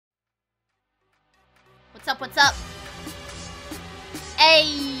What's up, what's up?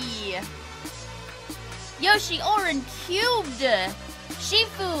 Hey! Yoshi, Orin, Cubed,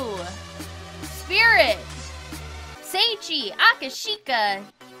 Shifu, Spirit, Seichi, Akashika,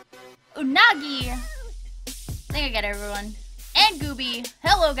 Unagi. I think I got everyone. And Gooby.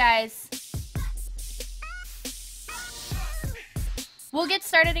 Hello, guys. We'll get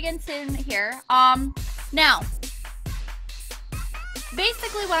started again soon here. Now,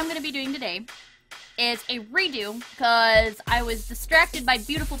 basically what I'm going to be doing today is a redo, because I was distracted by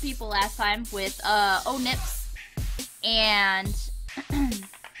beautiful people last time with, Nips and,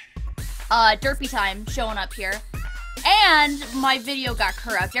 Derpy Time showing up here. And my video got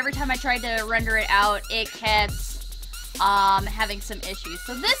corrupt. Every time I tried to render it out, it kept, having some issues.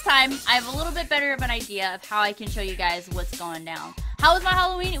 So this time, I have a little bit better of an idea of how I can show you guys what's going down. How was my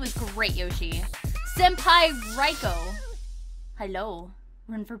Halloween? It was great, Yoshi. Senpai Raiko. Hello.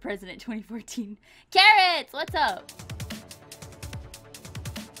 Run for President 2014. Carrots, what's up?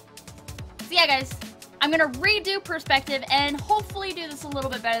 So yeah, guys, I'm gonna redo perspective and hopefully do this a little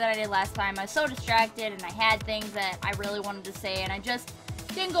bit better than I did last time. I was so distracted and I had things that I really wanted to say and I just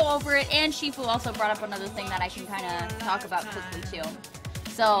didn't go over it. And Shifu also brought up another thing that I can kind of talk about quickly too.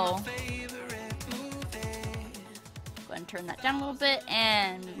 So, go ahead and turn that down a little bit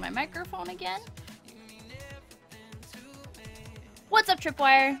and move my microphone again. What's up,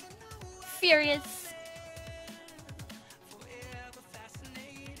 Tripwire? Furious.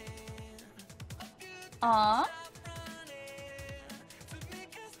 Aww.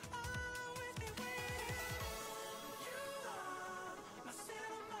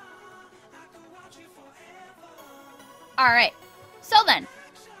 Alright. So then.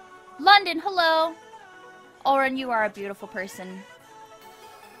 London, hello. Oren, you are a beautiful person.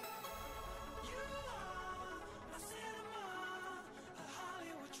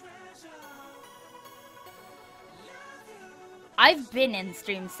 I've been in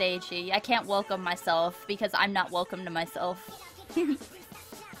stream Seichi. I can't welcome myself because I'm not welcome to myself.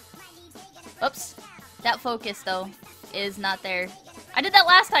 Oops. That focus, though, is not there. I did that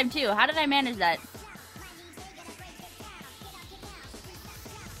last time, too. How did I manage that?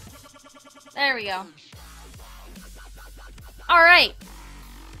 There we go. Alright.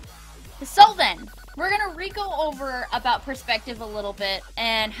 So then, we're gonna re-go over about perspective a little bit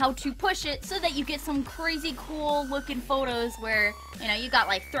and how to push it so that you get some crazy cool looking photos where, you know, you got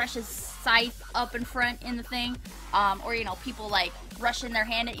like Thresh's scythe up in front in the thing, or, you know, people like rushing their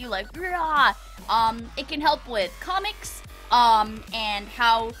hand at you like, rah! It can help with comics, and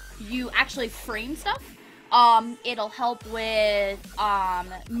how you actually frame stuff. It'll help with,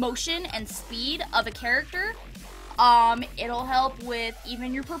 motion and speed of a character. It'll help with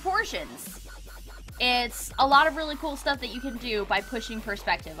even your proportions. It's a lot of really cool stuff that you can do by pushing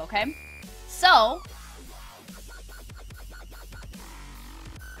perspective, okay? So,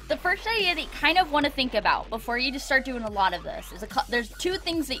 the first idea that you kind of want to think about before you just start doing a lot of this is there's two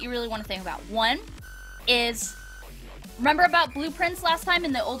things that you really want to think about. One is, remember about blueprints last time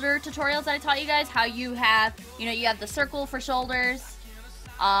in the older tutorials that I taught you guys? How you have, you know, you have the circle for shoulders,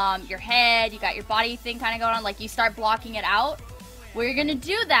 your head, you got your body thing kind of going on, like you start blocking it out. Well, you're gonna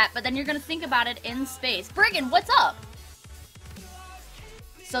do that, but then you're gonna think about it in space. Brigand, what's up?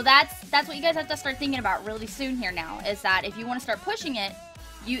 So that's what you guys have to start thinking about really soon here now, is that if you want to start pushing it,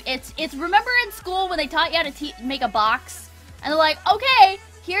 it's remember in school when they taught you how to make a box? And they're like, okay,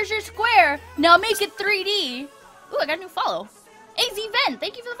 here's your square, now make it 3D. Ooh, I got a new follow. AZ Vent,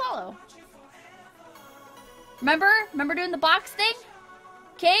 thank you for the follow. Remember doing the box thing?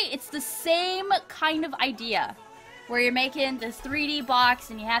 Okay, it's the same kind of idea. Where you're making this 3D box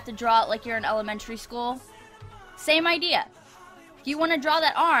and you have to draw it like you're in elementary school. Same idea. If you want to draw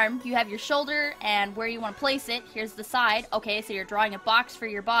that arm, you have your shoulder and where you want to place it. Here's the side. Okay, so you're drawing a box for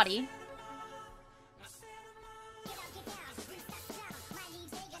your body.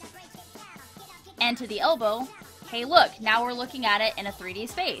 And to the elbow, hey look, now we're looking at it in a 3D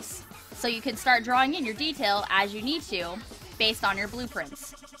space. So you can start drawing in your detail as you need to, based on your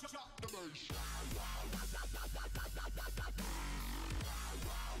blueprints.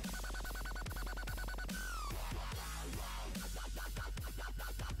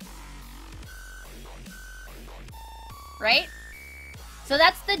 Right? So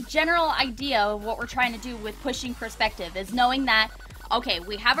that's the general idea of what we're trying to do with pushing perspective, is knowing that, okay,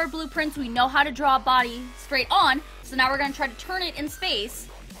 we have our blueprints, we know how to draw a body straight on, so now we're going to try to turn it in space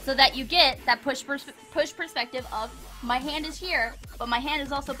so that you get that push perspective of, my hand is here, but my hand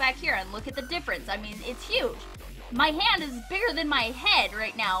is also back here, and look at the difference. I mean, it's huge. My hand is bigger than my head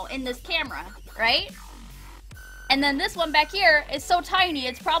right now in this camera, right? And then this one back here is so tiny,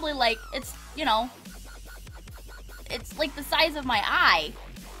 it's probably like, it's, you know, it's like the size of my eye.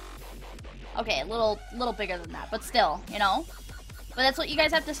 Okay, a little bigger than that, but still, you know? But that's what you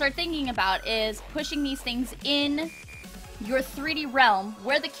guys have to start thinking about, is pushing these things in your 3D realm,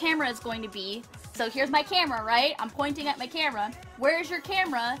 where the camera is going to be. So here's my camera, right? I'm pointing at my camera. Where's your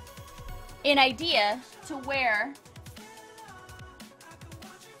camera in idea to where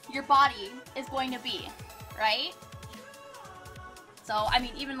your body is going to be, right? So, I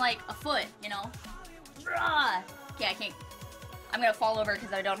mean, even like a foot, you know? Okay, I can't. I'm gonna fall over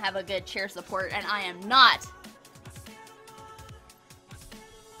because I don't have a good chair support, and I am not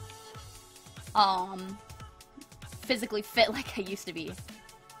physically fit like I used to be.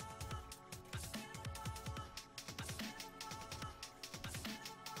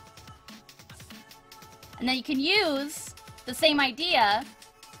 And then you can use the same idea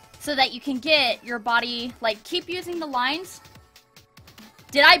so that you can get your body, like, keep using the lines.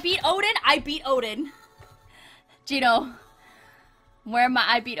 Did I beat Odin? I beat Odin. Gino, I'm wearing my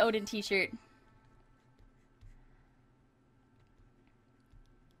I beat Odin t-shirt.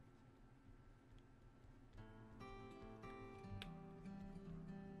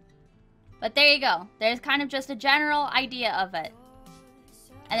 But there you go. There's kind of just a general idea of it.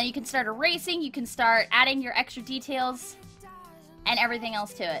 And then you can start erasing, you can start adding your extra details and everything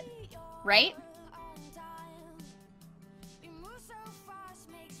else to it, right?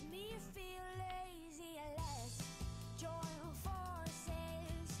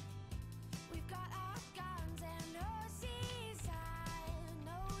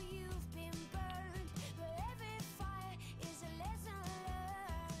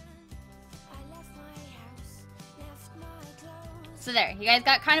 So there, you guys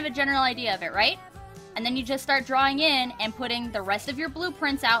got kind of a general idea of it, right? And then you just start drawing in and putting the rest of your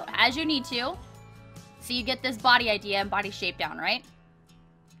blueprints out as you need to. So you get this body idea and body shape down, right?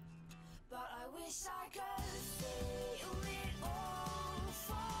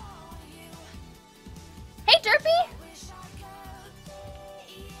 Hey, Derpy!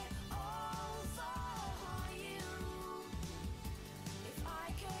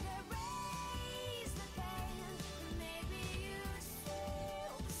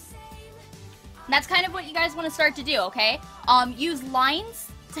 That's kind of what you guys want to start to do, okay? Use lines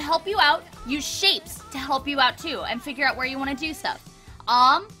to help you out. Use shapes to help you out too, and figure out where you want to do stuff.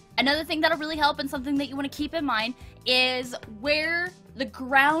 Another thing that'll really help, and something that you want to keep in mind, is where the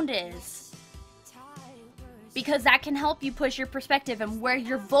ground is, because that can help you push your perspective and where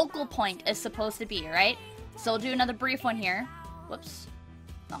your vocal point is supposed to be, right? So we'll do another brief one here. Whoops,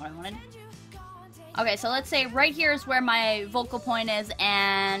 not what I wanted. Okay, so let's say right here is where my vocal point is,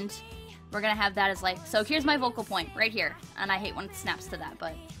 and we're gonna have that as like, so here's my vocal point, right here. And I hate when it snaps to that,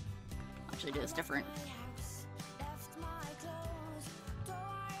 but I'll actually do this different.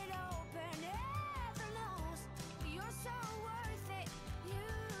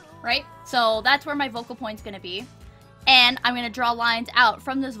 Right? So that's where my vocal point's gonna be. And I'm gonna draw lines out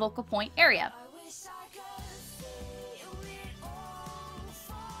from this vocal point area.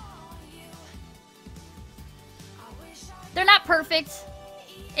 They're not perfect.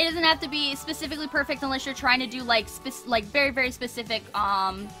 It doesn't have to be specifically perfect unless you're trying to do like very, very specific,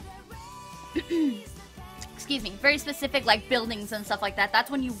 excuse me, very specific like buildings and stuff like that. That's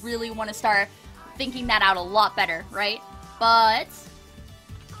when you really want to start thinking that out a lot better, right? But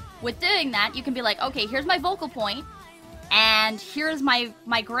with doing that, you can be like, okay, here's my vocal point, and here's my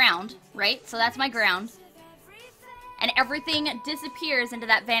ground, right? So that's my ground. And everything disappears into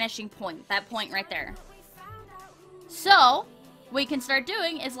that vanishing point, that point right there. So what you can start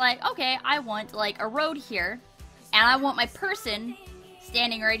doing is like, okay, I want like a road here, and I want my person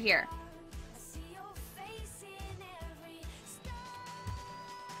standing right here.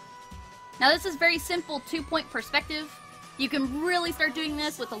 Now this is very simple 2-point perspective. You can really start doing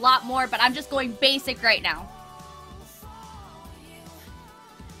this with a lot more, but I'm just going basic right now.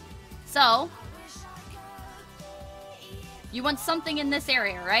 So, you want something in this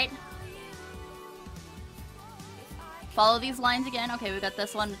area, right? Follow these lines again. Okay, we got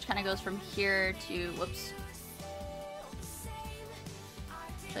this one, which kind of goes from here to, whoops.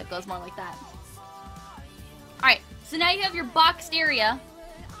 So it goes more like that. Alright, so now you have your boxed area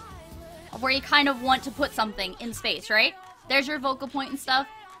of where you kind of want to put something in space, right? There's your vocal point and stuff.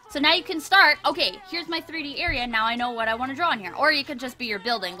 So now you can start, okay, here's my 3D area, now I know what I want to draw in here. Or you could just be your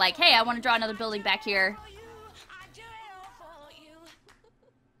building, like, hey, I want to draw another building back here.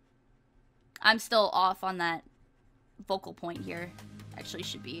 I'm still off on that vocal point here. Actually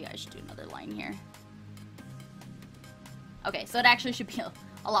I should do another line here. Okay, so it actually should be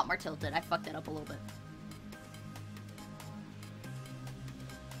a lot more tilted. I fucked it up a little bit.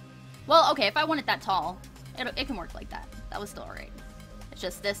 Well, okay, if I want it that tall, It can work like that. That was still alright. It's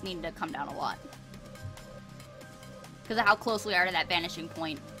just this needed to come down a lot. Because of how close we are to that vanishing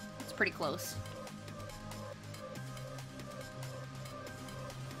point. It's pretty close.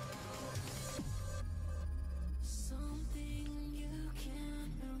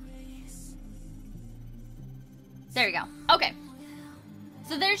 There you go. Okay.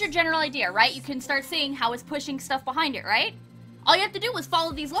 So there's your general idea, right? You can start seeing how it's pushing stuff behind it, right? All you have to do is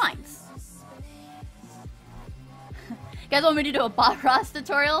follow these lines. You guys want me to do a Bob Ross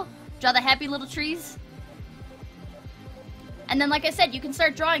tutorial? Draw the happy little trees? And then, like I said, you can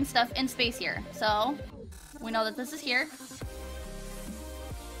start drawing stuff in space here. So, we know that this is here.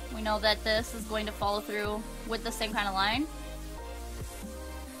 We know that this is going to follow through with the same kind of line.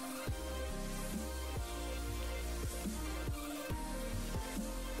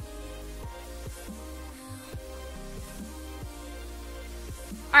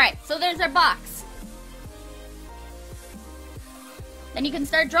 Alright, so there's our box. Then you can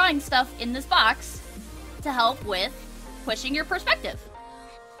start drawing stuff in this box to help with pushing your perspective.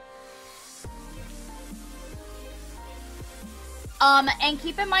 And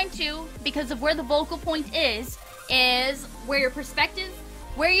keep in mind too, because of where the focal point is where your perspective,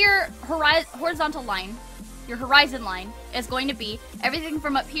 where your horizontal line, your horizon line is going to be. Everything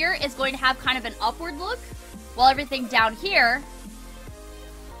from up here is going to have kind of an upward look, while everything down here,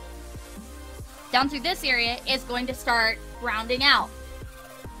 down through this area, is going to start rounding out.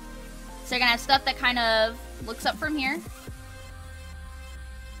 So you're going to have stuff that kind of looks up from here.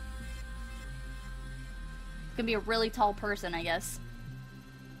 Can be a really tall person, I guess.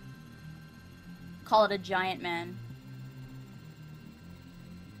 Call it a giant man.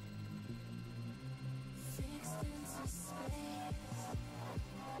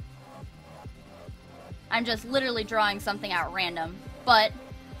 I'm just literally drawing something at random, but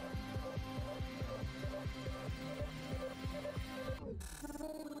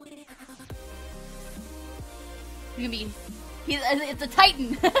you can be, it's a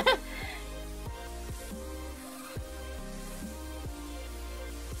titan.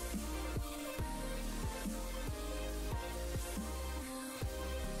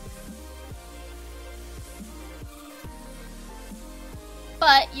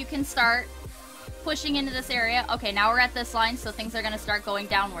 But you can start pushing into this area. Okay, now we're at this line, so things are going to start going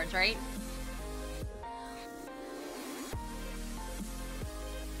downwards, right?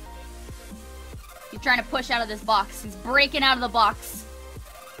 He's trying to push out of this box. He's breaking out of the box.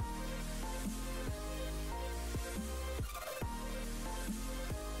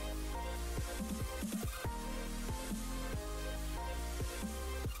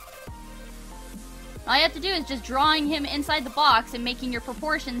 All you have to do is just drawing him inside the box and making your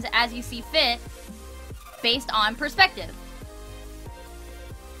proportions as you see fit based on perspective.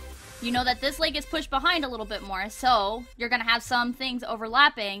 You know that this leg is pushed behind a little bit more, so you're going to have some things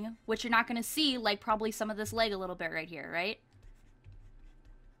overlapping, which you're not going to see, like probably some of this leg a little bit right here, right?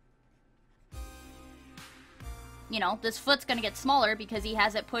 You know, this foot's going to get smaller because he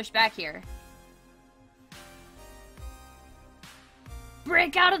has it pushed back here.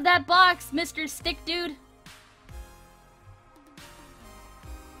 Break out of that box, Mr. Stick Dude!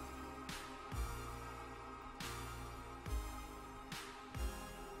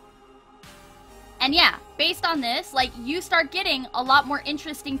 And yeah, based on this, like, you start getting a lot more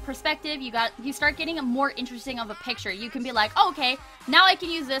interesting perspective. You start getting a more interesting of a picture. You can be like, oh, okay, now I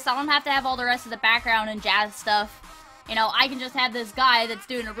can use this. I don't have to have all the rest of the background and jazz stuff. You know, I can just have this guy that's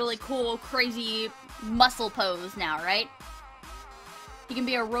doing a really cool, crazy muscle pose now, right? He can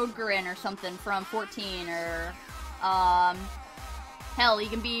be a Rodgerin or something from 14, or, hell, he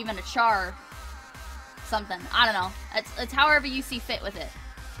can be even a Char. Something. I don't know. It's however you see fit with it.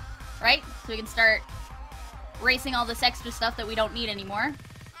 Right? So we can start erasing all this extra stuff that we don't need anymore.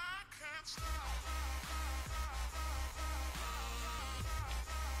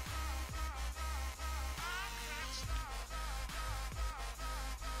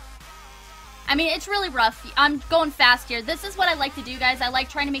 I mean, it's really rough. I'm going fast here. This is what I like to do, guys. I like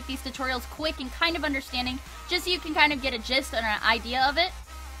trying to make these tutorials quick and kind of understanding, just so you can kind of get a gist and an idea of it.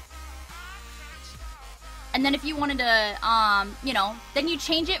 And then if you wanted to, you know, then you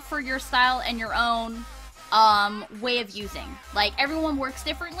change it for your style and your own way of using. Like, everyone works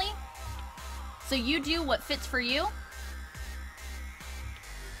differently, so you do what fits for you.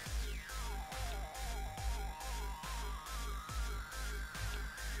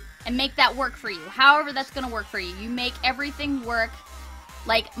 And make that work for you. However that's going to work for you. You make everything work.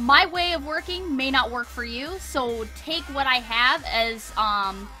 Like, my way of working may not work for you, so take what I have as,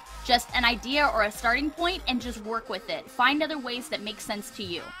 just an idea or a starting point and just work with it. Find other ways that make sense to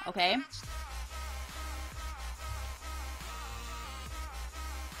you, okay?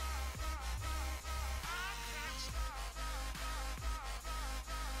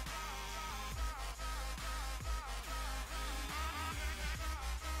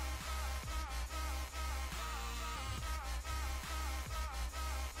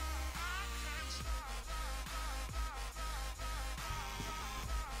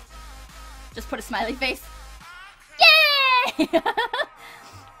 just put a smiley face. Yay!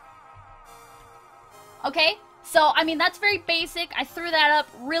 Okay, so, I mean, that's very basic. I threw that up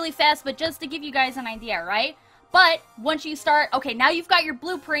really fast, but just to give you guys an idea, right? But once you start, okay, now you've got your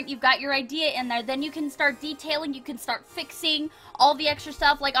blueprint, you've got your idea in there, then you can start detailing, you can start fixing all the extra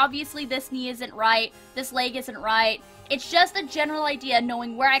stuff. Like, obviously, this knee isn't right, this leg isn't right. It's just a general idea,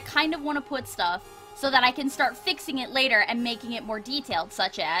 knowing where I kind of want to put stuff, so that I can start fixing it later and making it more detailed,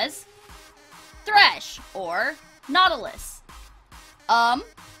 such as Thresh or Nautilus.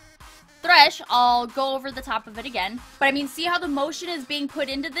 Thresh, I'll go over the top of it again, but I mean, see how the motion is being put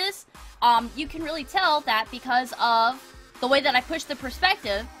into this? You can really tell that because of the way that I push the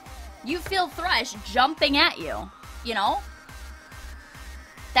perspective, you feel Thresh jumping at you, you know?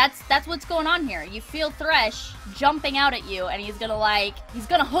 That's what's going on here. You feel Thresh jumping out at you, and he's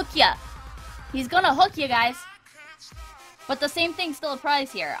gonna hook ya. He's gonna hook you, guys. But the same thing still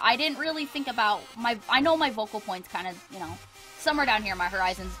applies here. I didn't really think about I know my vocal points kind of, you know, somewhere down here, my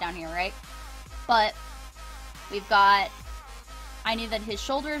horizon's down here, right? But we've got, I knew that his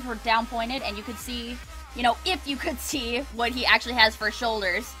shoulders were down pointed, and you could see, you know, if you could see what he actually has for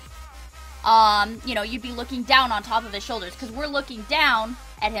shoulders, you know, you'd be looking down on top of his shoulders, because we're looking down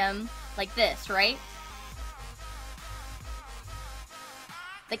at him like this, right?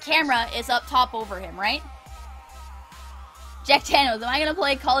 The camera is up top over him, right? Jack Tanos, am I gonna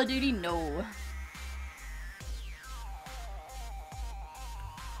play Call of Duty? No.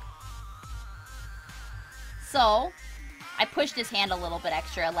 So, I pushed his hand a little bit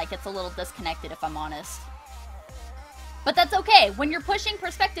extra, like it's a little disconnected if I'm honest. But that's okay. When you're pushing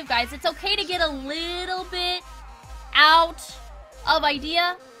perspective, guys, it's okay to get a little bit out of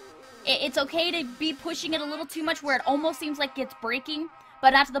idea. It's okay to be pushing it a little too much where it almost seems like it's breaking,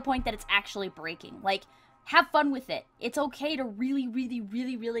 but not to the point that it's actually breaking. Like, have fun with it. It's okay to really, really,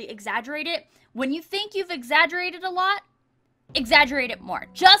 really, really exaggerate it. When you think you've exaggerated a lot, exaggerate it more.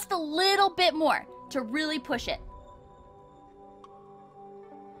 Just a little bit more to really push it.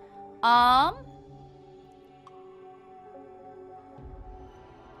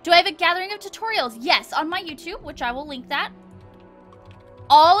 Do I have a gathering of tutorials? Yes, on my YouTube, which I will link that.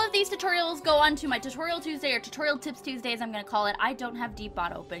 All of these tutorials go on to my Tutorial Tuesday, or Tutorial Tips Tuesday, as I'm going to call it. I don't have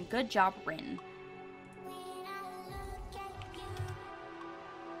Deepbot open. Good job, Rin.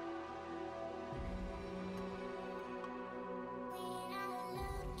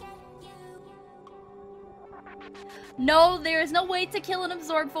 No, there is no way to kill and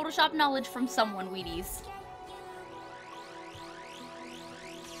absorb Photoshop knowledge from someone, Wheaties.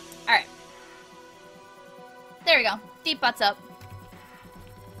 Alright. There we go. Deepbot's up.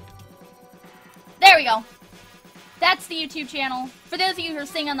 There we go. That's the YouTube channel. For those of you who are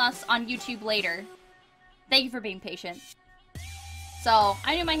seeing us on YouTube later, thank you for being patient. So,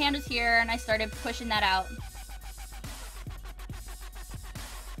 I knew my hand was here, and I started pushing that out.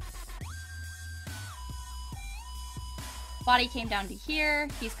 Body came down to here.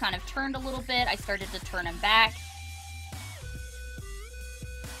 He's kind of turned a little bit. I started to turn him back.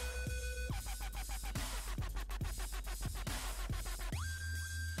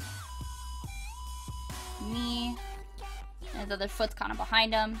 Knee. And his other foot's kind of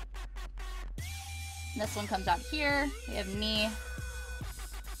behind him. And this one comes out here. We have knee.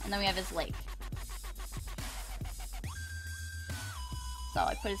 And then we have his leg. So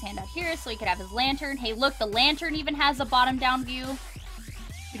I put his hand out here so he could have his lantern. Hey, look, the lantern even has a bottom down view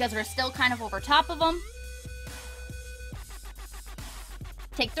because we're still kind of over top of him.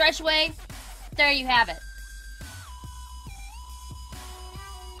 Take Thresh away. There you have it.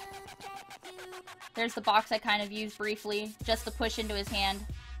 There's the box I kind of used briefly just to push into his hand.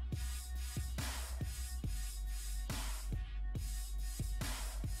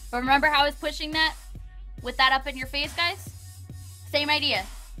 But remember how I was pushing that with that up in your face, guys? Same idea.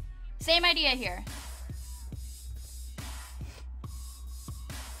 Same idea here.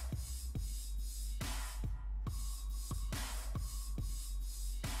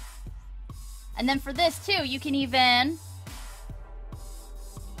 And then for this too, you can even...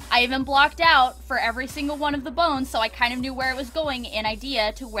 I even blocked out for every single one of the bones, so I kind of knew where it was going in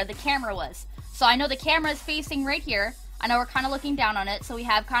idea to where the camera was. So I know the camera is facing right here. I know we're kind of looking down on it, so we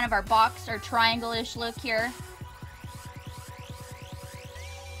have kind of our box or triangle-ish look here.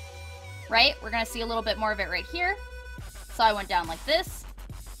 Right? We're going to see a little bit more of it right here. So I went down like this.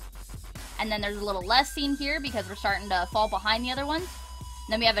 And then there's a little less seen here because we're starting to fall behind the other ones.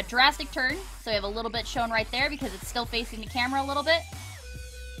 And then we have a drastic turn. So we have a little bit shown right there because it's still facing the camera a little bit.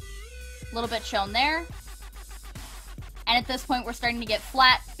 A little bit shown there. And at this point we're starting to get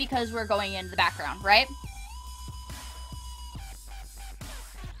flat because we're going into the background, right?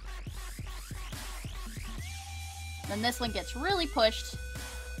 Then this one gets really pushed.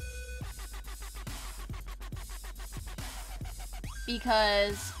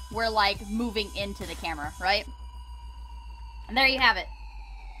 Because we're like moving into the camera, right? And there you have it.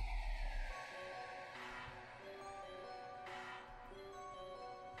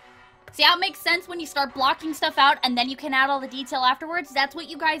 See how it makes sense when you start blocking stuff out and then you can add all the detail afterwards? That's what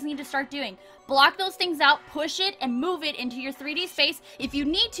you guys need to start doing. Block those things out, push it, and move it into your 3D space. If you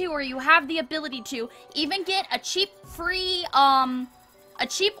need to or you have the ability to, even get a cheap or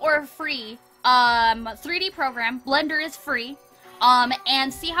a free 3D program. Blender is free.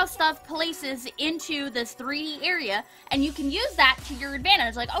 And see how stuff places into this 3D area, and you can use that to your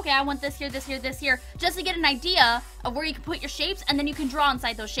advantage. Like, okay, I want this here, this here, this here, just to get an idea of where you can put your shapes, and then you can draw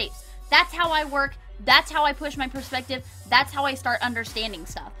inside those shapes. That's how I work. That's how I push my perspective. That's how I start understanding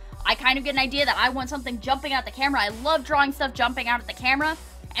stuff. I kind of get an idea that I want something jumping out the camera. I love drawing stuff jumping out of the camera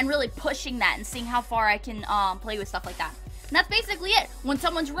and really pushing that and seeing how far I can play with stuff like that. And that's basically it. When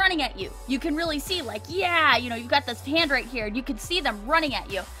someone's running at you, you can really see, like, yeah, you know, you've got this hand right here, and you can see them running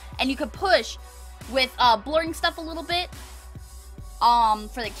at you. And you can push with blurring stuff a little bit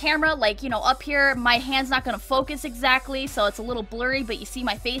for the camera. Like, you know, up here, my hand's not going to focus exactly, so it's a little blurry, but you see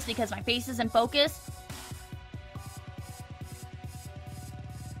my face because my face is in focus.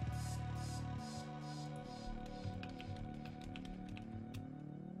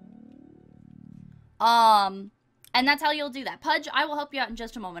 And that's how you'll do that. Pudge, I will help you out in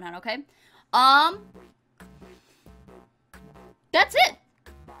just a moment, hon, okay? That's it.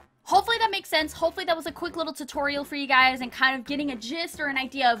 Hopefully that makes sense. Hopefully that was a quick little tutorial for you guys and kind of getting a gist or an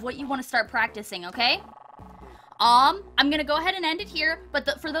idea of what you want to start practicing, okay? I'm gonna go ahead and end it here,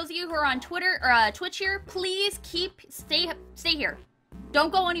 but for those of you who are on Twitter or Twitch here, please stay here.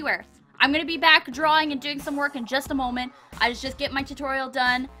 Don't go anywhere. I'm gonna be back drawing and doing some work in just a moment. I just get my tutorial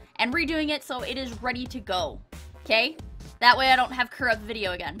done and redoing it so it is ready to go. Okay? That way I don't have corrupt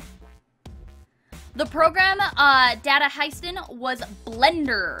video again. The program Data Heiston was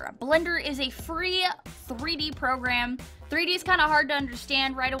Blender. Blender is a free 3D program. 3D is kind of hard to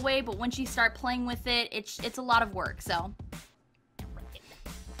understand right away, but once you start playing with it, it's a lot of work, so.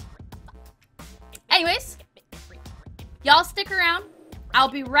 Anyways, y'all stick around. I'll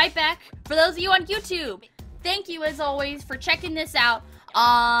be right back. For those of you on YouTube, thank you as always for checking this out.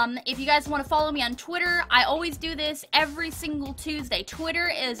 If you guys want to follow me on Twitter, I always do this every single Tuesday. Twitter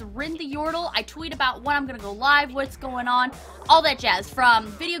is RinTheYordle. I tweet about when I'm going to go live, what's going on, all that jazz. From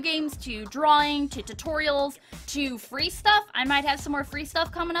video games to drawing to tutorials to free stuff. I might have some more free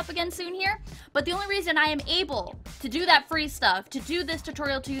stuff coming up again soon here. But the only reason I am able to do that free stuff, to do this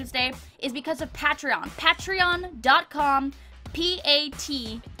Tutorial Tuesday, is because of Patreon. Patreon.com,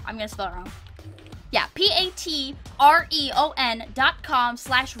 I'm going to spell it wrong. Yeah,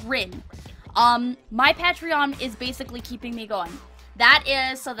 patreon.com/Rin. My Patreon is basically keeping me going. That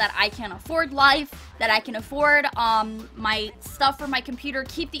is so that I can afford life, that I can afford my stuff for my computer,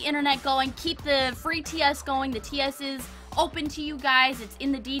 keep the internet going, keep the free TS going. The TS is open to you guys. It's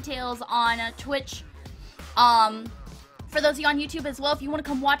in the details on Twitch. For those of you on YouTube as well, if you want to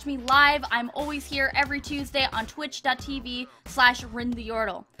come watch me live, I'm always here every Tuesday on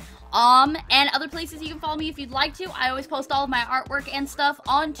twitch.tv/RinTheYordle. And other places you can follow me if you'd like to. I always post all of my artwork and stuff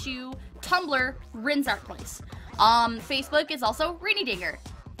onto Tumblr, Rin's Art Place. Facebook is also RinnyDigger.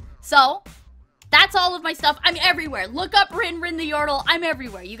 So, that's all of my stuff. I'm everywhere. Look up RinTheYordle. I'm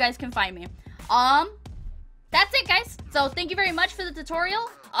everywhere. You guys can find me. That's it, guys. So, thank you very much for the tutorial.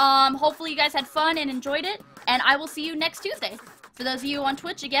 Hopefully you guys had fun and enjoyed it. And I will see you next Tuesday. For those of you on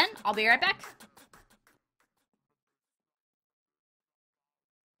Twitch, again, I'll be right back.